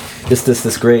topic.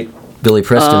 This great Billy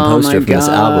Preston poster from this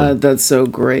album. That's so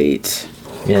great.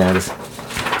 Yeah, this,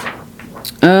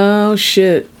 Oh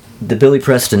shit. the Billy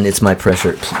Preston. It's my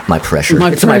pressure. My pressure.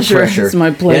 My it's pressure. my pressure. It's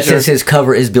my pleasure. Yes, his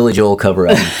cover is Billy Joel cover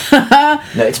album.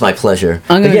 No, it's my pleasure.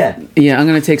 I'm But gonna, I'm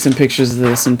gonna take some pictures of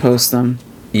this and post them.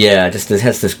 yeah. Just it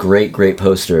has this great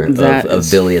poster That of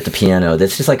is- Billy at the piano.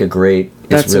 That's just like a great.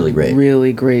 That's It's really a great.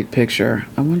 really great picture.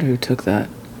 I wonder who took that.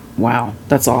 Wow,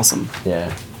 that's awesome.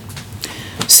 Yeah.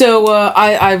 So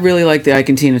I really like the Ike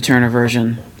and Tina Turner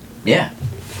version. Yeah.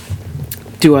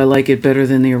 Do I like it better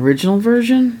than the original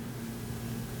version?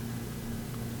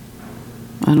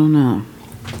 I don't know.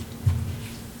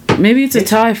 Maybe it's a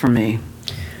tie for me.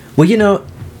 Well, you know,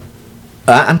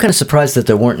 I'm kind of surprised that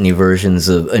there weren't any versions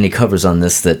of any covers on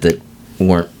this that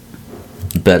weren't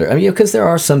better. I mean, because there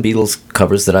are some Beatles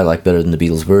covers that I like better than the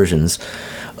Beatles versions.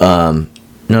 None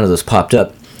of those popped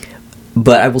up.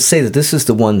 But I will say that this is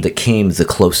the one that came the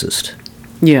closest.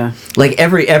 Yeah. Like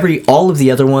all of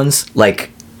the other ones, like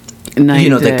Night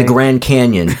and like the day. Grand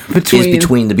Canyon is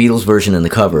between the Beatles version and the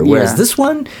cover. Whereas Yeah. this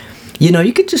one,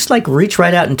 you could just like reach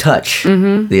right out and touch.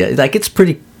 Mm-hmm. Yeah, like it's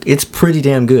pretty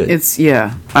damn good.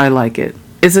 I like it.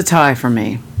 It's a tie for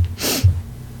me.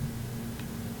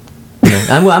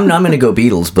 I'm going to go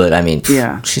Beatles, but I mean,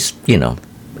 Yeah. she's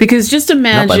Because just not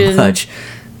by imagine, much.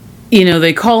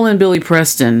 they call in Billy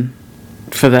Preston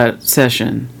for that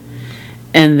session.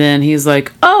 And then he's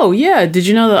like, oh, yeah, did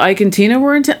you know that Ike and Tina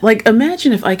were in town? Like,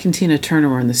 imagine if Ike and Tina Turner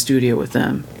were in the studio with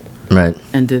them Right.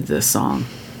 and did this song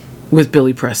with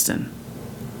Billy Preston.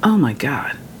 Oh, my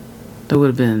God. That would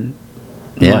have been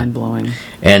Yeah. mind-blowing.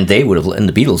 And the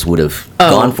Beatles would have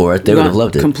gone for it. They would have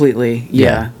loved it. Completely,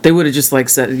 yeah. They would have just, like,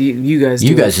 said, you guys do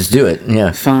You it. guys just do it.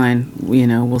 Yeah. Fine,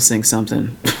 we'll sing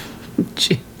something.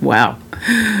 Gee, wow.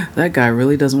 That guy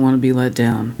really doesn't want to be let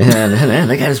down. Yeah, man,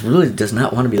 that guy just really does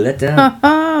not want to be let down.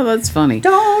 Oh, that's funny.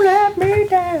 Don't let me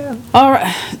down. All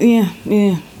right.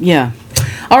 Yeah.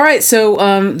 All right, so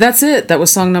that's it. That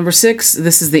was song number 6.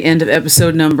 This is the end of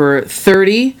episode number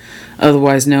 30,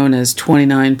 otherwise known as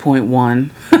 29.1.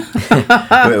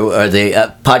 Are they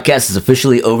podcast is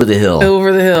officially over the hill.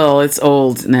 Over the hill. It's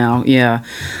old now, yeah.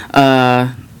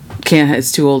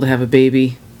 It's too old to have a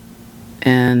baby.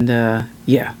 And,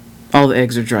 all the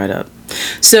eggs are dried up.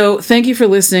 So, thank you for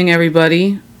listening,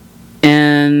 everybody.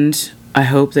 And I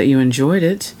hope that you enjoyed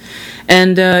it.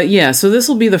 And, so this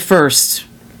will be the first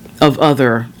of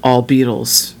other all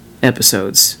Beatles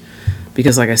episodes.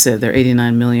 Because, like I said, there are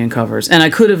 89 million covers. And I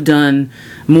could have done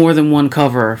more than one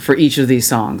cover for each of these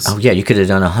songs. Oh yeah, you could have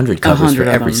done 100 covers 100 for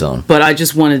of every them. song. But I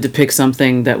just wanted to pick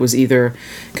something that was either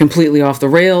completely off the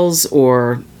rails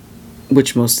or,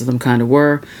 which most of them kind of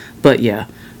were. But yeah.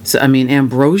 So, I mean,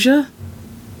 Ambrosia?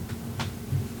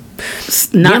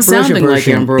 Not sounding like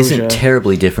Ambrosia. Isn't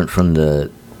terribly different from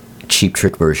the Cheap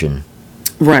Trick version.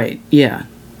 Right, yeah.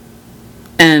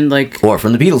 And like... Or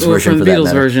from the Beatles version, from the for that Beatles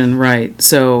matter. version, right.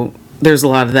 So, there's a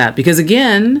lot of that. Because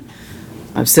again,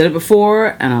 I've said it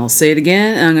before, and I'll say it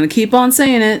again, and I'm going to keep on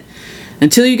saying it.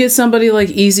 Until you get somebody like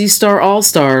Easy Star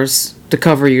All-Stars to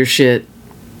cover your shit,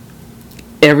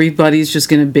 everybody's just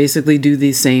going to basically do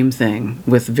the same thing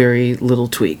with very little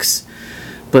tweaks.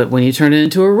 But when you turn it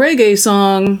into a reggae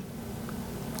song,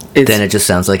 Then it just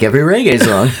sounds like every reggae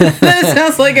song. it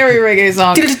sounds like every reggae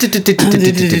song.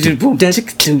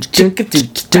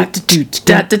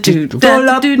 Roll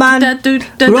up, man.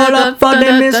 Roll up for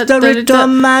the mystery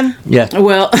drum, man. Yeah.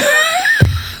 Well,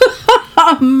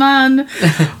 man.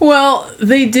 Well,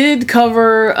 they did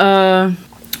cover,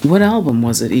 what album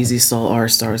was it? Easy Star All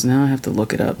Stars. Now I have to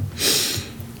look it up.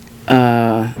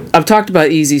 I've talked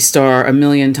about Easy Star a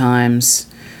million times.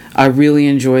 I really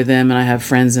enjoy them, and I have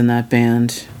friends in that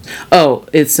band. Oh,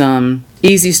 it's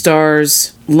Easy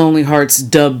Star's Lonely Hearts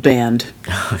dub band.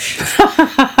 Oh, shit.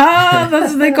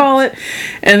 That's what they call it.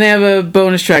 And they have a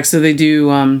bonus track, so they do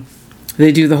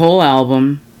the whole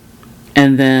album,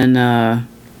 and then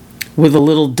with a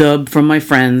little dub from my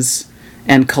friends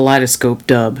and Kaleidoscope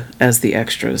dub as the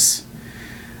extras.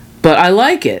 But I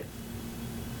like it.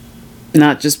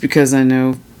 Not just because I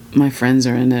know my friends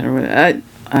are in it or whatever.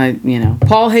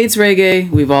 Paul hates reggae.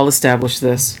 We've all established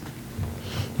this.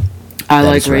 I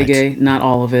like reggae, not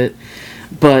all of it.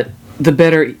 But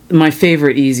my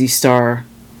favorite Easy Star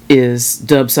is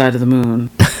Dub Side of the Moon.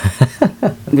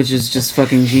 which is just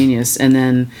fucking genius. And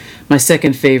then my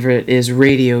second favorite is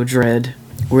Radio Dread,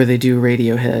 where they do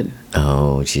Radiohead.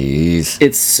 Oh, jeez.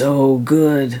 It's so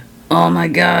good. Oh my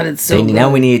god, it's so good.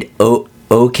 Now we need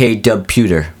OK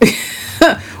Dubputer.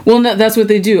 Well, no, that's what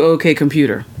they do. OK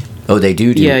Computer. Oh, they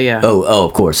do? Yeah, yeah. Oh,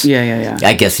 of course. Yeah.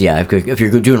 I guess, yeah. If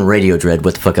you're doing Radio Dread,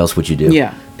 what the fuck else would you do?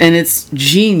 Yeah, and it's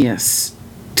genius.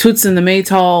 Toots and the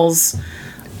Maytals.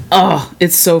 Oh,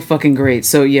 it's so fucking great.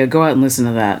 So yeah, go out and listen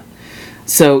to that.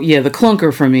 So yeah, the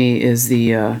clunker for me is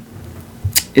the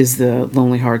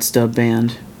Lonely Hearts Dub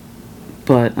Band.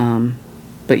 But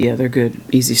yeah, they're good.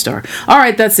 Easy Star. All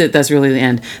right, that's it. That's really the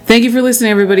end. Thank you for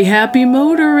listening, everybody. Happy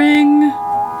motoring.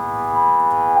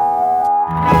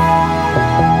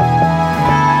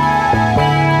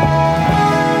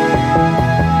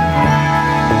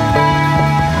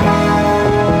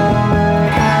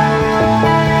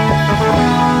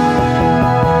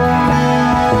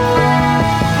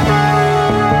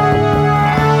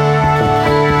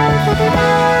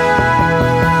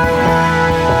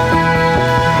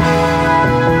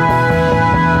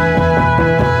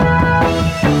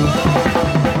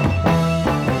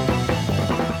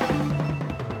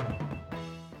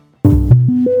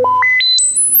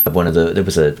 There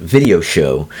was a video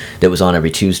show that was on every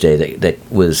Tuesday that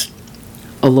was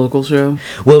a local show.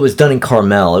 Well, it was done in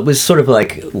Carmel. It was sort of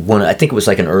like I think it was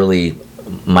like an early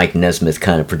Mike Nesmith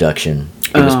kind of production.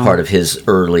 It was part of his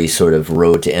early sort of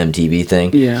road to MTV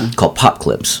thing. Yeah, called Pop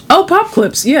Clips. Oh, Pop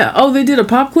Clips. Yeah. Oh, they did a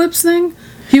Pop Clips thing.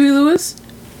 Huey Lewis.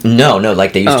 No,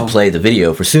 like they used to play the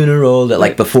video for Sooner or Later,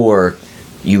 like before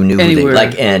you knew who they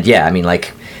like. And yeah, I mean,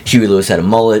 like Huey Lewis had a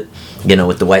mullet. You know,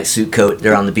 with the white suit coat,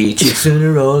 they're on the beach.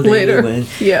 Sooner or later,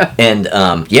 yeah. And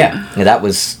that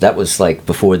was like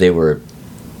before they were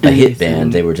a hit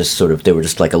band. They were just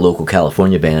like a local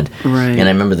California band. Right. And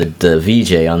I remember the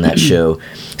VJ on that show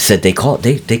said they call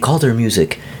their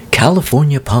music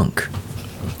California punk.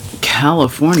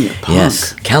 California punk.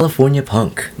 Yes, California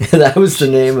punk. That was the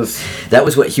name of. That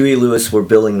was what Huey Lewis were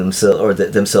billing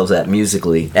themselves at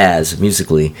musically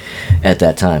at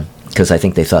that time. Because I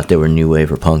think they thought they were new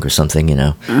wave or punk or something, you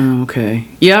know. Oh, okay.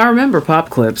 Yeah, I remember Pop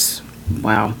Clips.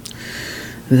 Wow.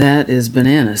 That is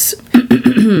bananas.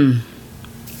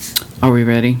 Are we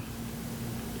ready?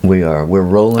 We are. We're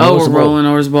rolling. Oh, we're rolling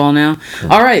Oarsball now.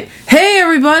 All right. Hey,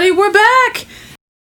 everybody, we're back.